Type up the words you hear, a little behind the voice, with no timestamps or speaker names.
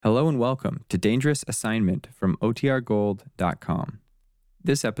Hello and welcome to Dangerous Assignment from OTRGold.com.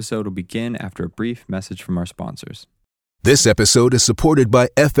 This episode will begin after a brief message from our sponsors. This episode is supported by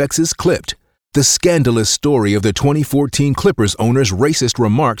FX's Clipped, the scandalous story of the 2014 Clippers owner's racist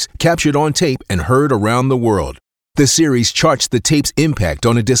remarks captured on tape and heard around the world. The series charts the tape's impact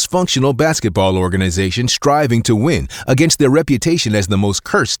on a dysfunctional basketball organization striving to win against their reputation as the most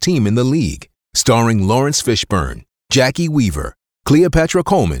cursed team in the league. Starring Lawrence Fishburne, Jackie Weaver, Cleopatra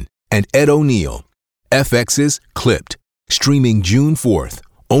Coleman, and Ed O'Neill. FX's Clipped, streaming June 4th,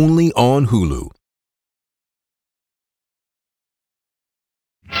 only on Hulu.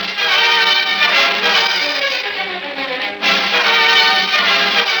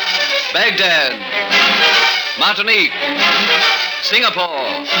 Baghdad, Martinique,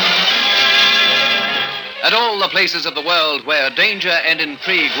 Singapore. At all the places of the world where danger and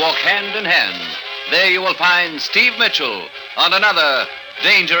intrigue walk hand in hand, there you will find Steve Mitchell on another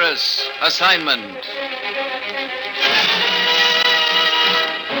dangerous assignment.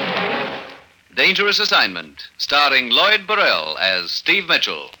 Dangerous Assignment, starring Lloyd Burrell as Steve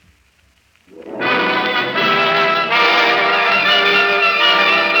Mitchell.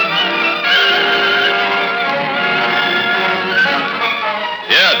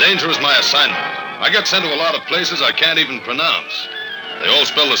 Yeah, danger is my assignment. I get sent to a lot of places I can't even pronounce. They all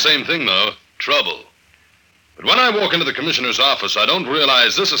spell the same thing, though. Trouble. But when I walk into the commissioner's office, I don't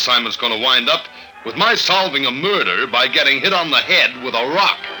realize this assignment's going to wind up with my solving a murder by getting hit on the head with a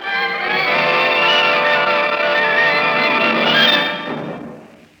rock.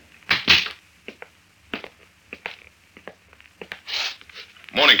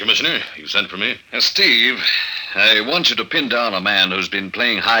 Morning, Commissioner. You sent for me? Steve, I want you to pin down a man who's been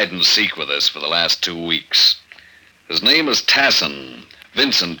playing hide and seek with us for the last 2 weeks. His name is Tassin,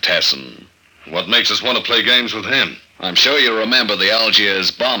 Vincent Tassin. What makes us want to play games with him? I'm sure you remember the Algiers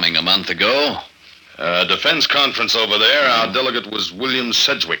bombing a month ago. Defense conference over there. Our delegate was William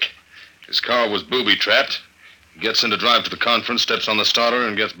Sedgwick. His car was booby-trapped. He gets in to drive to the conference, steps on the starter,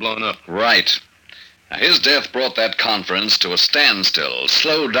 and gets blown up. Right. Now, his death brought that conference to a standstill,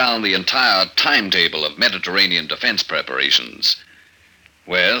 slowed down the entire timetable of Mediterranean defense preparations.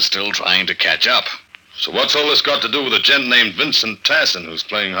 We're still trying to catch up. So what's all this got to do with a gent named Vincent Tassin who's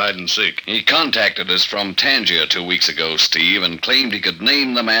playing hide and seek? He contacted us from Tangier 2 weeks ago, Steve, and claimed he could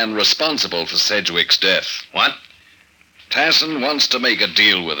name the man responsible for Sedgwick's death. What? Tassin wants to make a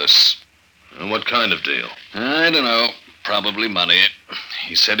deal with us. And what kind of deal? I don't know. Probably money.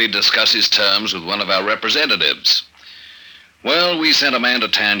 He said he'd discuss his terms with one of our representatives. Well, we sent a man to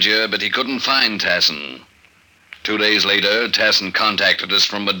Tangier, but he couldn't find Tassin. 2 days later, Tassin contacted us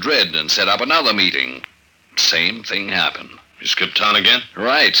from Madrid and set up another meeting. Same thing happened. He skipped town again?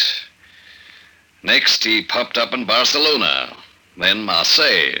 Right. Next, he popped up in Barcelona, then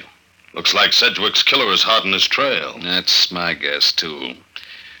Marseille. Looks like Sedgwick's killer is hot on his trail. That's my guess, too.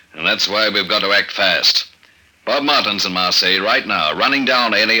 And that's why we've got to act fast. Bob Martin's in Marseille right now, running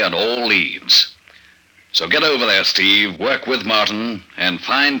down any and all leads. So get over there, Steve, work with Martin, and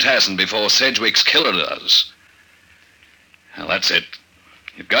find Tassin before Sedgwick's killer does. Well, that's it.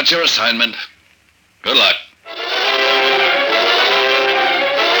 You've got your assignment. Good luck.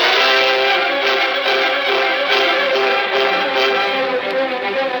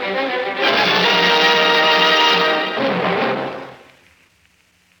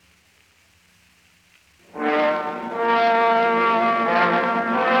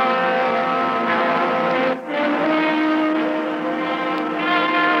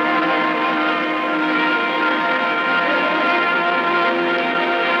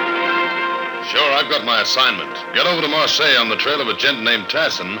 I've got my assignment. Get over to Marseille on the trail of a gent named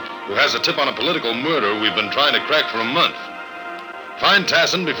Tassin who has a tip on a political murder we've been trying to crack for a month. Find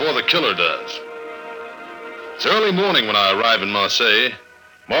Tassin before the killer does. It's early morning when I arrive in Marseille.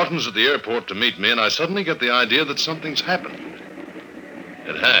 Martin's at the airport to meet me, and I suddenly get the idea that something's happened.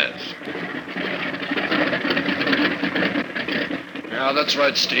 It has. Yeah, that's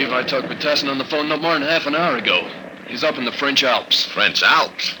right, Steve. I talked with Tassin on the phone no more than half an hour ago. He's up in the French Alps. French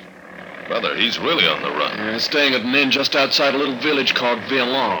Alps? Brother, he's really on the run. Yeah, staying at an inn just outside a little village called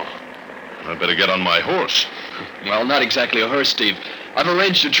Violon. I better get on my horse. Well, not exactly a hearse, Steve. I've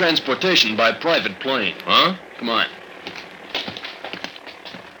arranged your transportation by private plane. Huh? Come on.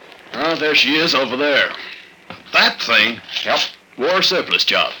 Ah, there she is over there. That thing? Yep. War surplus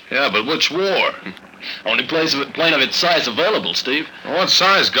job. Yeah, but which war? Only plane of its size available, Steve. What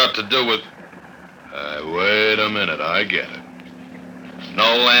size got to do with... wait a minute, I get it.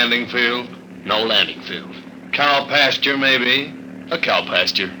 No landing field? No landing field. Cow pasture, maybe? A cow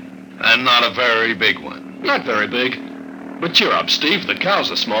pasture. And not a very big one. Not very big. But cheer up, Steve. The cows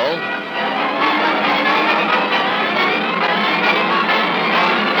are small.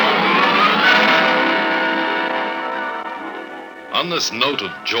 On this note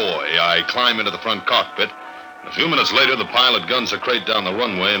of joy, I climb into the front cockpit. A few minutes later, the pilot guns a crate down the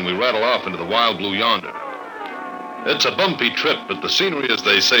runway, and we rattle off into the wild blue yonder. It's a bumpy trip, but the scenery, as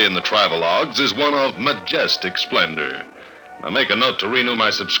they say in the travelogues, is one of majestic splendor. I make a note to renew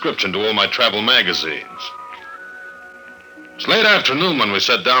my subscription to all my travel magazines. It's late afternoon when we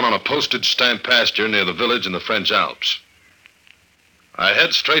set down on a postage stamp pasture near the village in the French Alps. I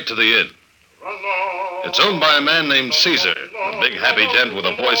head straight to the inn. It's owned by a man named Caesar, a big happy gent with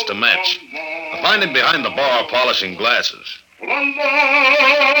a voice to match. I find him behind the bar polishing glasses.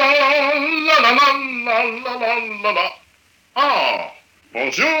 Ah,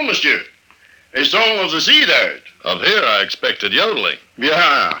 bonjour, monsieur. A song of the sea there. Up here, I expected yodeling.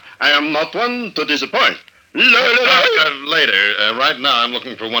 Yeah, I am not one to disappoint. Later. Right now, I'm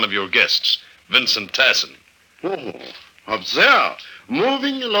looking for one of your guests, Vincent Tassin. Oh, up there,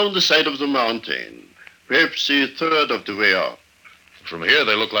 moving along the side of the mountain. Perhaps a third of the way up. From here,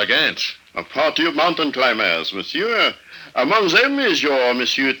 they look like ants. A party of mountain climbers, monsieur. Among them is your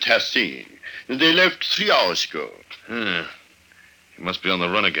Monsieur Tassin. They left 3 hours ago. He must be on the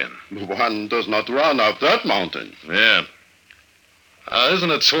run again. One does not run up that mountain. Yeah.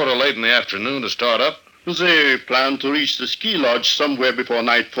 Isn't it sort of late in the afternoon to start up? They plan to reach the ski lodge somewhere before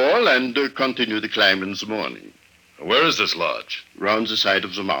nightfall and continue the climb in the morning. Where is this lodge? Round the side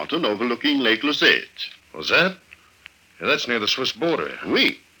of the mountain overlooking Lake Lucette. Was that? Yeah, that's near the Swiss border.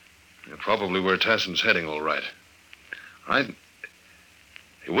 Oui. Yeah, probably where Tassin's heading, all right. Hey,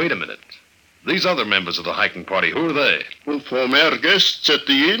 wait a minute. These other members of the hiking party, who are they? Former guests at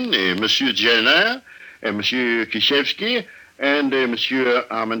the inn, Monsieur Jenner, Monsieur Kishevsky, and Monsieur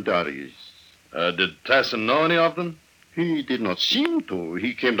Armendariz. Did Tassin know any of them? He did not seem to.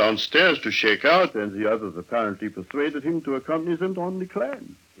 He came downstairs to shake out, and the others apparently persuaded him to accompany them on the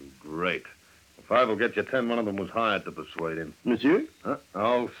climb. Great. If I will get you 10, one of them was hired to persuade him. Monsieur?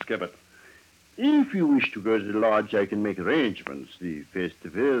 I'll skip it. If you wish to go to the lodge, I can make arrangements. The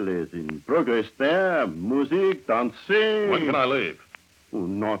festival is in progress there. Music, dancing. When can I leave? Oh,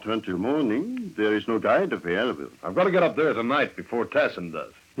 not until morning. There is no guide available. I've got to get up there tonight before Tassin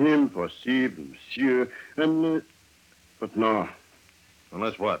does. Impossible, monsieur. And, but no.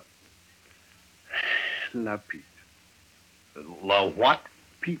 Unless what? La pipe. La what?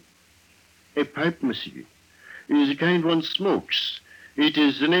 Pipe. A pipe, monsieur. It is the kind one smokes. It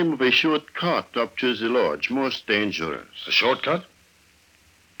is the name of a short cut up to the lodge, most dangerous. A shortcut?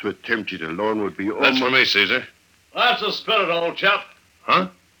 To attempt it alone would be That's for me, Caesar. That's the spirit, old chap. Huh?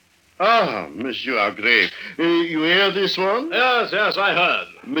 Ah, Monsieur Hargrave. You hear this one? Yes, I heard.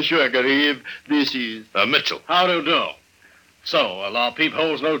 Monsieur Hargrave, this is... Mitchell. How do you do? So, La Peep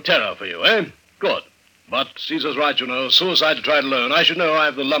holds no terror for you, eh? Good. But Caesar's right, you know. Suicide to try it alone. I should know I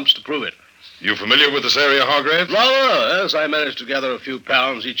have the lumps to prove it. You familiar with this area, Hargrave? Rather, yes. I manage to gather a few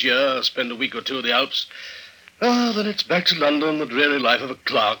pounds each year, spend a week or two in the Alps. Then it's back to London, the dreary life of a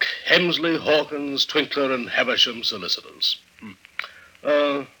clerk. Hemsley, Hawkins, Twinkler, and Havisham solicitors.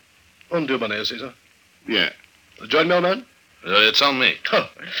 On Dubonnet, Caesar. Yeah. Join me, old man? It's on me.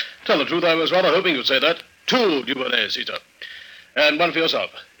 Tell the truth, I was rather hoping you'd say that. 2 Dubonnet, Caesar. And one for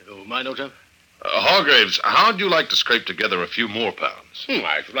yourself. If you mind, old chap? Hargraves, how'd you like to scrape together a few more pounds?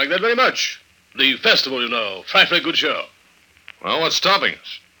 I should like that very much. The festival, you know. Frightfully good show. Well, what's stopping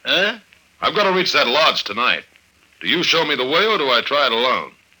us? Eh? I've got to reach that lodge tonight. Do you show me the way, or do I try it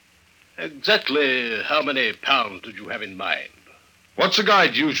alone? Exactly how many pounds did you have in mind? What's a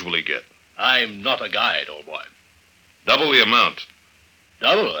guide usually get? I'm not a guide, old boy. Double the amount.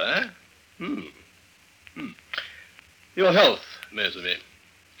 Double, eh? Your health, mes amis.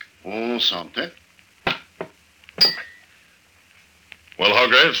 Oh, santé. Well,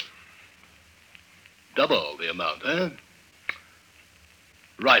 Hargraves? Double the amount, eh?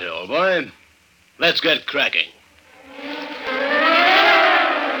 Right, old boy. Let's get cracking.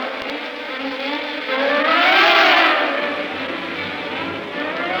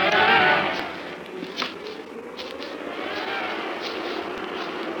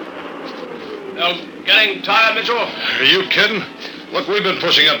 Getting tired, Mitchell? Are you kidding? Look, we've been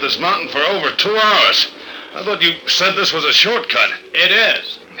pushing up this mountain for over 2 hours. I thought you said this was a shortcut. It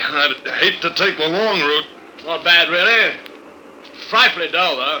is. I'd hate to take the long route. Not bad, really. Frightfully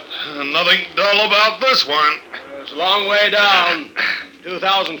dull, though. Nothing dull about this one. It's a long way down.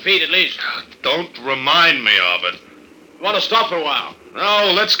 2,000 feet at least. Don't remind me of it. You want to stop for a while?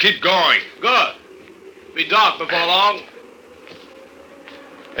 No, let's keep going. Good. Be dark before long.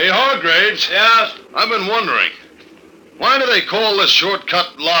 Hey, Hargraves. Yes? I've been wondering. Why do they call this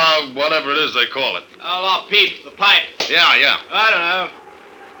shortcut log whatever it is they call it? La Peep, the pipe. Yeah. I don't know.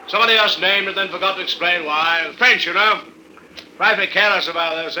 Somebody else named it, then forgot to explain why. French, you know. Frightfully careless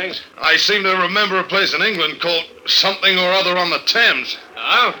about those things. I seem to remember a place in England called something or other on the Thames.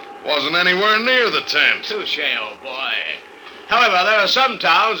 Oh? Wasn't anywhere near the Thames. Touche, old boy. However, there are some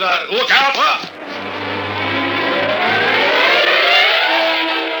towns... Look out!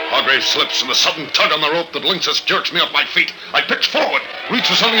 Hargraves slips, and the sudden tug on the rope that links us jerks me off my feet. I pitch forward, reach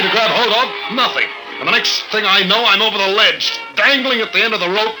for something to grab hold of. Nothing. And the next thing I know, I'm over the ledge, dangling at the end of the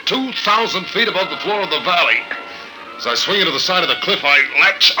rope 2,000 feet above the floor of the valley. As I swing into the side of the cliff, I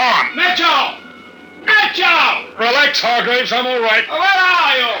latch on. Mitchell! Mitchell! Relax, Hargraves. I'm all right. Where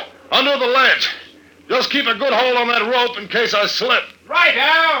are you? Under the ledge. Just keep a good hold on that rope in case I slip. Right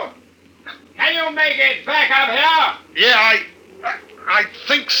now. Can you make it back up here? Yeah, I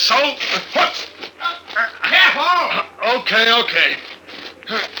think so. What? Careful! Okay.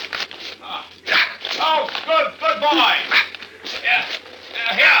 Oh, good boy.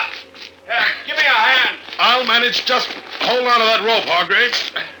 Here, give me a hand. I'll manage. Just hold on to that rope,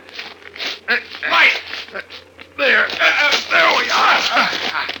 Hargraves. Right. There we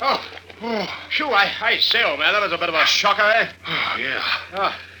are. Phew, I say, old man, that was a bit of a shocker, eh? Oh, yeah.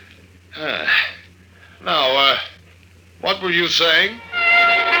 Oh. Now, what were you saying?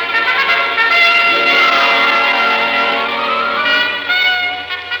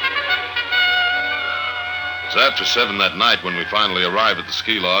 It's after 7 that night when we finally arrive at the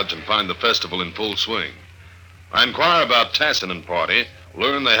ski lodge and find the festival in full swing. I inquire about Tassin and party,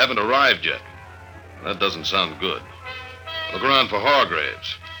 learn they haven't arrived yet. That doesn't sound good. Look around for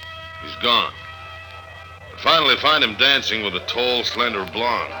Hargraves. He's gone. I finally find him dancing with a tall, slender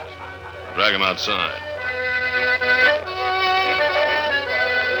blonde. Drag him outside.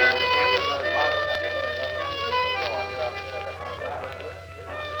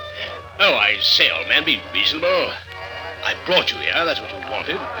 Oh, I say, old man, be reasonable. I brought you here. That's what you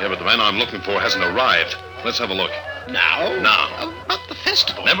wanted. Yeah, but the man I'm looking for hasn't arrived. Let's have a look. Now? Now. About the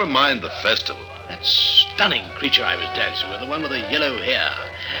festival. Never mind the festival. That stunning creature I was dancing with, the one with the yellow hair.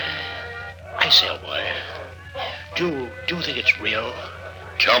 I say, old boy, do you think it's real?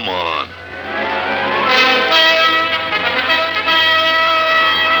 Come on.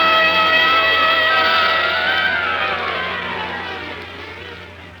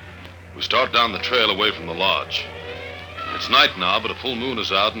 We start down the trail away from the lodge. It's night now, but a full moon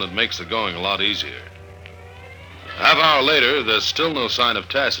is out, and it makes the going a lot easier. A half hour later, there's still no sign of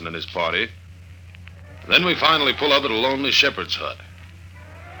Tassin and his party. Then we finally pull up at a lonely shepherd's hut.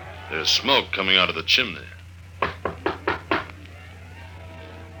 There's smoke coming out of the chimney.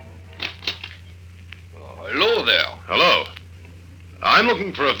 Hello there. Hello. I'm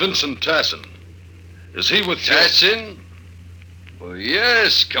looking for a Vincent Tassin. Is he with you? Tassin? Oh,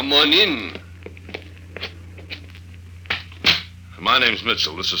 yes, come on in. My name's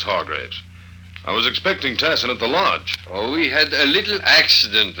Mitchell. This is Hargraves. I was expecting Tassin at the lodge. Oh, we had a little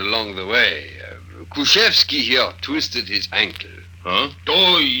accident along the way. Kushevsky here twisted his ankle. Huh?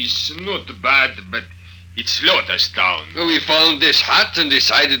 Oh, it's not bad, but it slowed us down. We found this hut and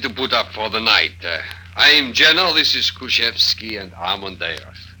decided to put up for the night. I'm Jenner, this is Kushevsky and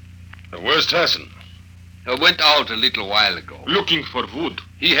Amadeus. Where's Tassin? Went out a little while ago. Looking for wood.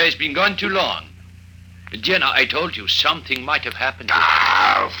 He has been gone too long. Jenna, I told you something might have happened to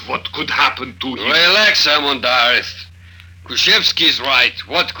him. What could happen to him? Relax, Amadeus. Kushevsky's right.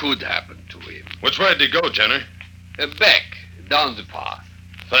 What could happen to him? Which way did he go, Jenner? Back, down the path.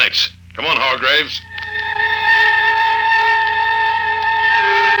 Thanks. Come on, Hargraves.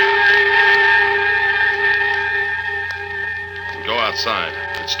 We go outside.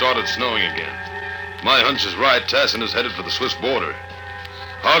 It started snowing again. My hunch is right. Tassin is headed for the Swiss border.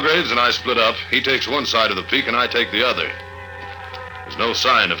 Hargraves and I split up. He takes one side of the peak and I take the other. There's no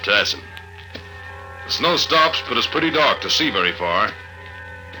sign of Tassin. The snow stops, but it's pretty dark to see very far.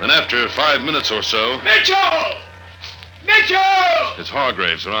 Then after 5 minutes or so... Mitchell! Mitchell! It's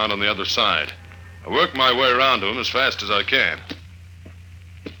Hargraves around on the other side. I work my way around to him as fast as I can.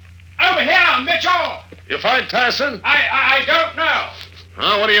 Over here, Mitchell! You find Tassin? I don't know.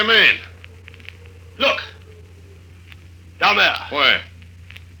 Huh? What do you mean? Look. Down there. Where?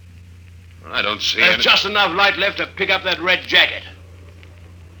 I don't see There's any... just enough light left to pick up that red jacket.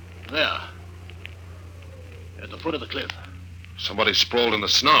 There. At the foot of the cliff. Somebody sprawled in the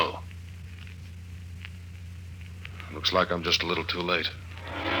snow. Looks like I'm just a little too late.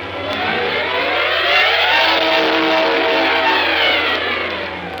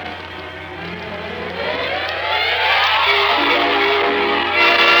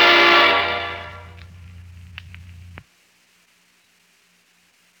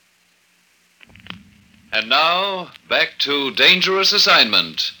 And now, back to Dangerous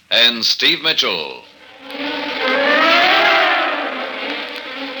Assignment and Steve Mitchell.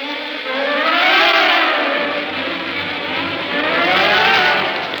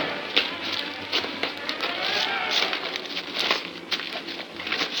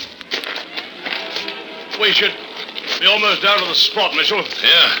 We should be almost down to the spot, Mitchell.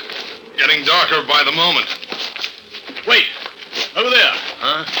 Yeah. Getting darker by the moment. Wait. Over there.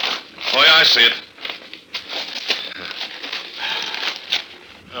 Huh? Oh, yeah, I see it.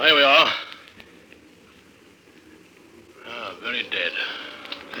 Oh, here we are. Ah, very dead.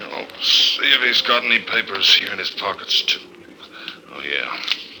 I'll see if he's got any papers here in his pockets, too. Oh, yeah.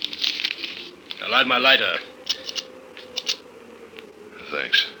 I'll light my lighter.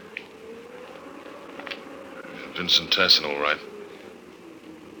 Thanks. Vincent Tassin, all right.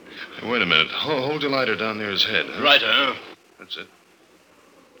 Hey, wait a minute. Hold your lighter down near his head. Huh? Right, huh? That's it.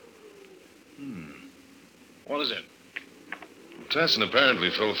 What is it? Tassin apparently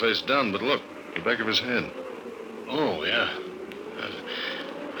fell face down, but look, the back of his head. Oh, yeah.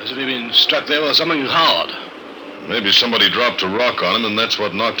 As if he'd been struck there with something hard. Maybe somebody dropped a rock on him, and that's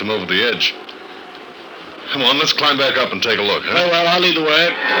what knocked him over the edge. Come on, let's climb back up and take a look, huh? Oh, well, I'll lead the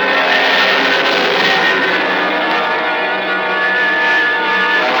way.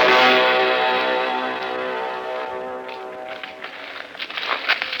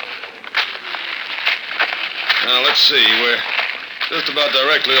 Now, let's see. We're just about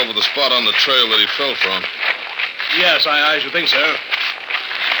directly over the spot on the trail that he fell from. Yes, I should think so.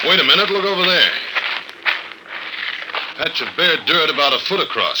 Wait a minute. Look over there. Patch of bare dirt about a foot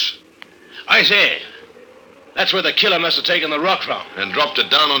across. I say. That's where the killer must have taken the rock from. And dropped it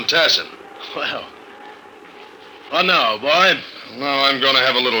down on Tassin. Well. What now, boy? Now I'm going to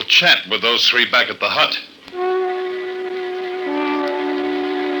have a little chat with those three back at the hut.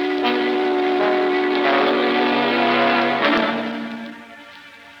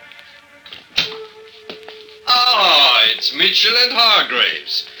 It's Mitchell and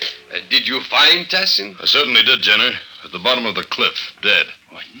Hargraves. Did you find Tassin? I certainly did, Jenner. At the bottom of the cliff, dead.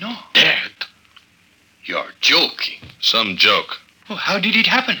 Oh, no. Dead? You're joking. Some joke. Oh, how did it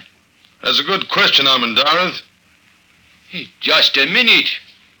happen? That's a good question, Armandarath. Hey, just a minute.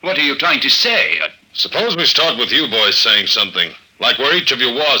 What are you trying to say? Suppose we start with you boys saying something, like where each of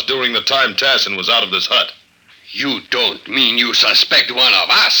you was during the time Tassin was out of this hut. You don't mean you suspect one of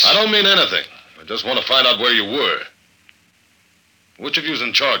us? I don't mean anything. I just want to find out where you were. Which of you's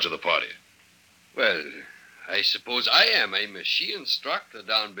in charge of the party? Well, I suppose I am. I'm a she instructor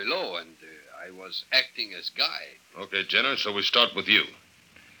down below, and I was acting as guide. Okay, Jenner, so we start with you.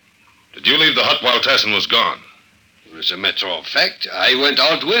 Did you leave the hut while Tassin was gone? As a matter of fact, I went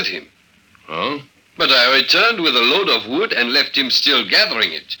out with him. Oh? But I returned with a load of wood and left him still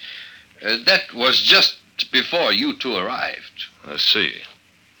gathering it. That was just before you two arrived. I see.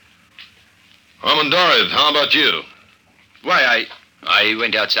 Armandarath, how about you? Why, I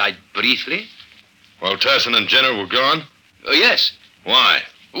went outside briefly. While Tassin and Jenner were gone? Oh, yes. Why?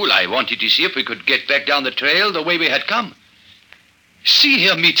 Well, I wanted to see if we could get back down the trail the way we had come. See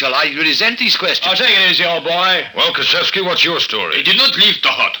here, Mitchell, I resent these questions. I'll take it easy, old boy. Well, Kashevsky, what's your story? I did not leave the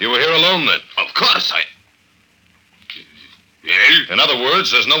hut. You were here alone, then? Of course, Well? In other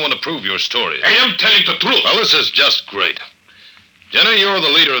words, there's no one to prove your story. I am telling the truth. Well, this is just great. Jenner, you're the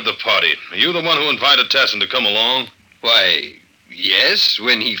leader of the party. Are you the one who invited Tassin to come along? Why, yes.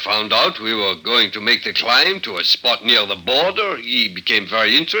 When he found out we were going to make the climb to a spot near the border, he became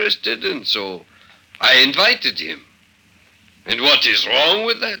very interested, and so I invited him. And what is wrong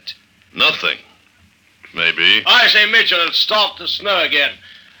with that? Nothing. Maybe. I say, Mitchell, it's starting to snow again.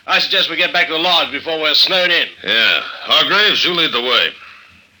 I suggest we get back to the lodge before we're snowed in. Yeah. Hargraves, you lead the way.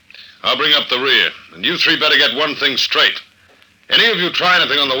 I'll bring up the rear. And you three better get one thing straight. Any of you try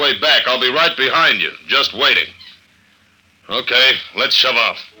anything on the way back, I'll be right behind you, just waiting. Okay, let's shove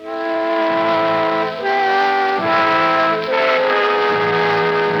off.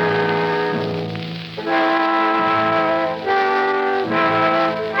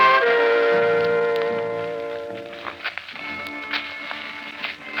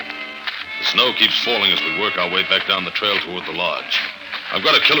 The snow keeps falling as we work our way back down the trail toward the lodge. I've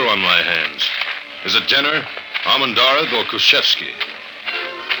got a killer on my hands. Is it Jenner, Armandarath, or Kushevsky?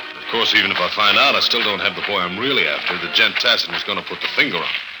 Of course, even if I find out, I still don't have the boy I'm really after, the gent Tassin was going to put the finger on.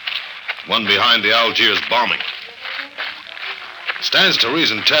 One behind the Algiers bombing. It stands to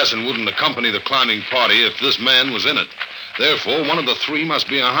reason Tassin wouldn't accompany the climbing party if this man was in it. Therefore, one of the three must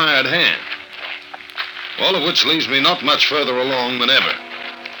be a hired hand. All of which leaves me not much further along than ever.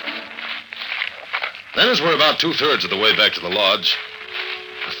 Then, as we're about 2/3 of the way back to the lodge,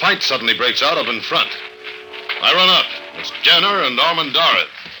 a fight suddenly breaks out up in front. I run up. It's Jenner and Armandara.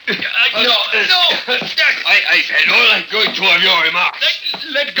 No. I said all I'm going to have your remarks.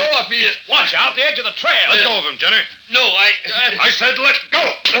 Let go of me. Watch out, the edge of the trail. Let go of him, Jenner. No, I said let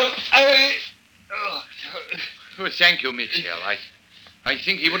go. Oh, thank you, Mitchell. I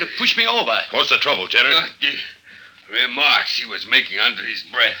think he would have pushed me over. What's the trouble, Jenner? The remarks he was making under his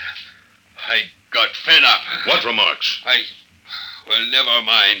breath. I got fed up. What remarks? Well, never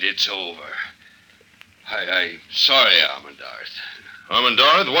mind. It's over. I'm sorry, Armandara.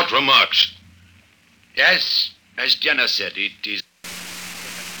 Armandara, what remarks? Yes, as Jenner said, it is.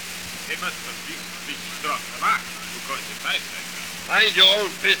 He must have big strong remarks because he fights like that. Mind your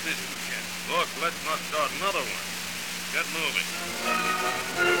own business, Lieutenant. Look, let's not start another one. Get moving.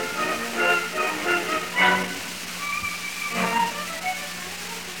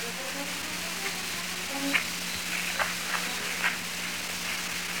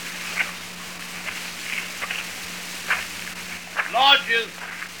 Lodges.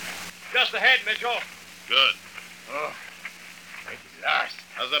 Just ahead, Mitchell. Good. Oh, at last.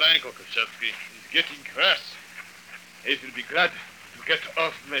 How's that ankle, Koshevsky? It's getting worse. I will be glad to get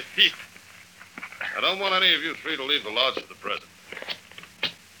off my feet. I don't want any of you three to leave the lodge for the present.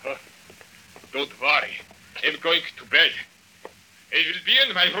 Don't worry. I'm going to bed. I will be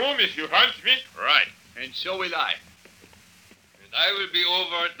in my room if you want me. Right. And so will I. And I will be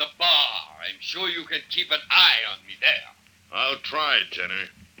over at the bar. I'm sure you can keep an eye on me there. I'll try, Jenner.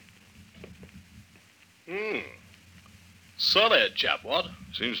 Solid chap, what?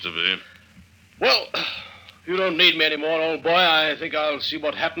 Seems to be. Well, if you don't need me anymore, old boy, I think I'll see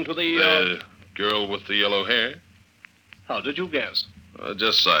what happened to The girl with the yellow hair? How did you guess?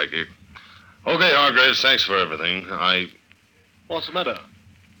 Just psychic. Okay, Hargraves, thanks for everything. What's the matter?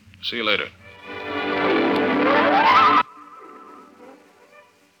 See you later.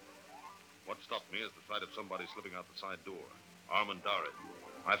 What stopped me is the sight of somebody slipping out the side door. Armandara.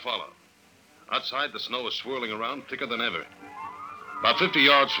 I follow. Outside, the snow is swirling around thicker than ever. About 50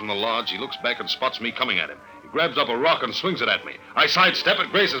 yards from the lodge, he looks back and spots me coming at him. He grabs up a rock and swings it at me. I sidestep,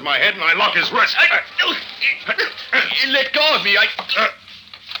 it grazes my head, and I lock his wrist. Let go of me.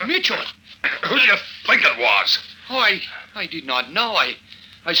 Mitchell. Who do you think it was? Oh, I did not know.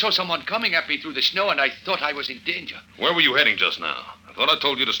 I saw someone coming at me through the snow, and I thought I was in danger. Where were you heading just now? I thought I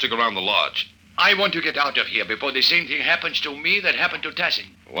told you to stick around the lodge. I want to get out of here before the same thing happens to me that happened to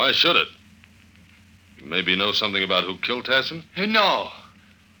Tassin. Why should it? You maybe know something about who killed Tassin? No.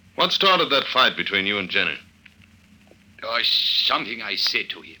 What started that fight between you and Jenner? Something I said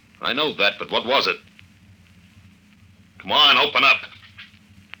to him. I know that, but what was it? Come on, open up.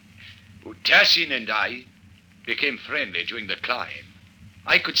 Tassin and I became friendly during the climb.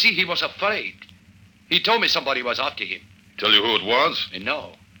 I could see he was afraid. He told me somebody was after him. Tell you who it was?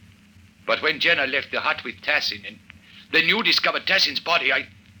 No. But when Jenner left the hut with Tassin and then you discovered Tassin's body,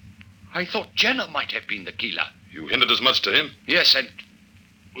 I thought Jenner might have been the killer. You hinted as much to him? Yes, and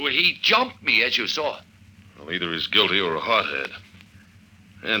he jumped me, as you saw. Well, either he's guilty or a hothead.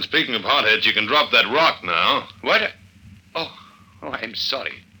 And speaking of hotheads, you can drop that rock now. What? Oh, I'm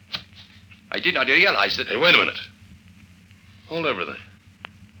sorry. I did not realize that... Hey, wait a minute. Hold everything.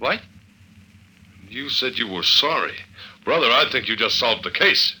 What? You said you were sorry. Brother, I think you just solved the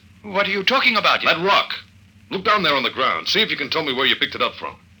case. What are you talking about? That rock. Look down there on the ground. See if you can tell me where you picked it up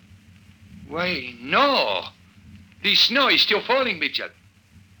from. Why, no. The snow is still falling, Mitchell.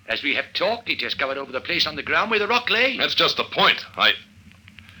 As we have talked, it has covered over the place on the ground where the rock lay. That's just the point. Hey,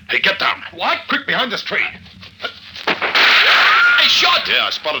 get down. What? Quick, behind this tree. I shot! Yeah,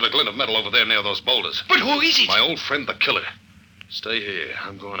 I spotted a glint of metal over there near those boulders. But who is it? My old friend, the killer. Stay here.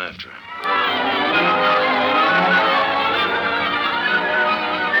 I'm going after him.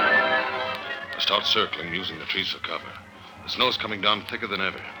 I start circling, using the trees for cover. The snow's coming down thicker than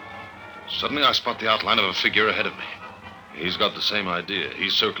ever. Suddenly, I spot the outline of a figure ahead of me. He's got the same idea.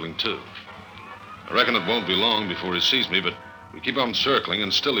 He's circling, too. I reckon it won't be long before he sees me, but we keep on circling,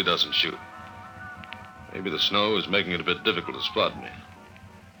 and still he doesn't shoot. Maybe the snow is making it a bit difficult to spot me.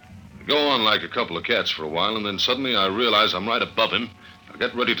 I go on like a couple of cats for a while, and then suddenly I realize I'm right above him. I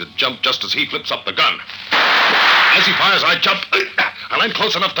get ready to jump just as he flips up the gun. As he fires, I jump. I land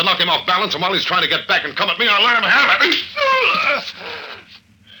close enough to knock him off balance, and while he's trying to get back and come at me, I let him have it.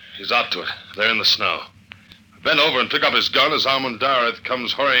 He's out to it, there in the snow. I bend over and pick up his gun as Armandara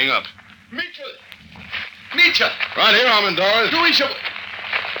comes hurrying up. Mitchell! Mitchell! Right here, Armandara. Who is it?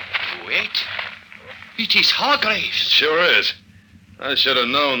 Wait. It is Hargraves. It sure is. I should have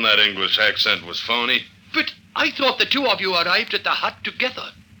known that English accent was phony. But I thought the two of you arrived at the hut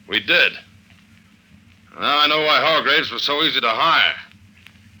together. We did. Now I know why Hargraves was so easy to hire.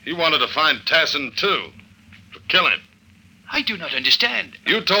 He wanted to find Tassin, too. To kill him. I do not understand.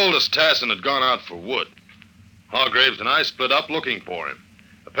 You told us Tassin had gone out for wood. Hargraves and I split up looking for him.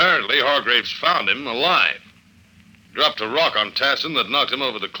 Apparently, Hargraves found him alive. Dropped a rock on Tassin that knocked him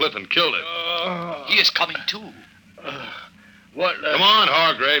over the cliff and killed him. He is coming too. Come on,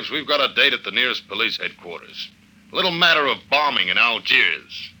 Hargraves. We've got a date at the nearest police headquarters. A little matter of bombing in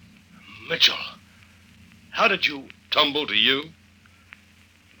Algiers. Mitchell, how did you... Tumble to you?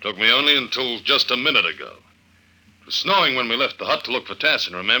 Took me only until just a minute ago. It was snowing when we left the hut to look for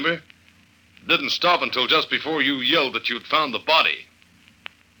Tassin, remember? It didn't stop until just before you yelled that you'd found the body.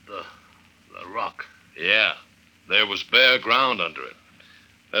 The rock. Yeah. There was bare ground under it.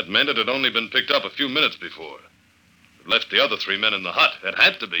 That meant it had only been picked up a few minutes before. It left the other 3 men in the hut. It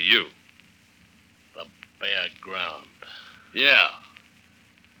had to be you. The bare ground. Yeah.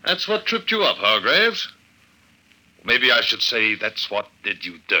 That's what tripped you up, Hargraves. Maybe I should say that's what did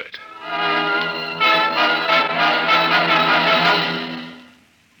you dirt.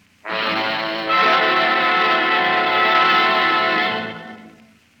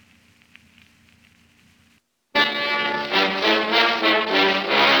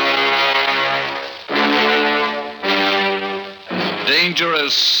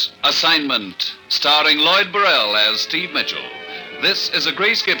 Dangerous Assignment, starring Lloyd Burrell as Steve Mitchell. This is a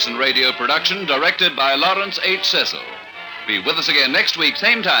Grace Gibson radio production directed by Lawrence H. Cecil. Be with us again next week,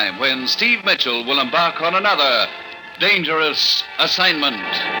 same time, when Steve Mitchell will embark on another Dangerous Assignment.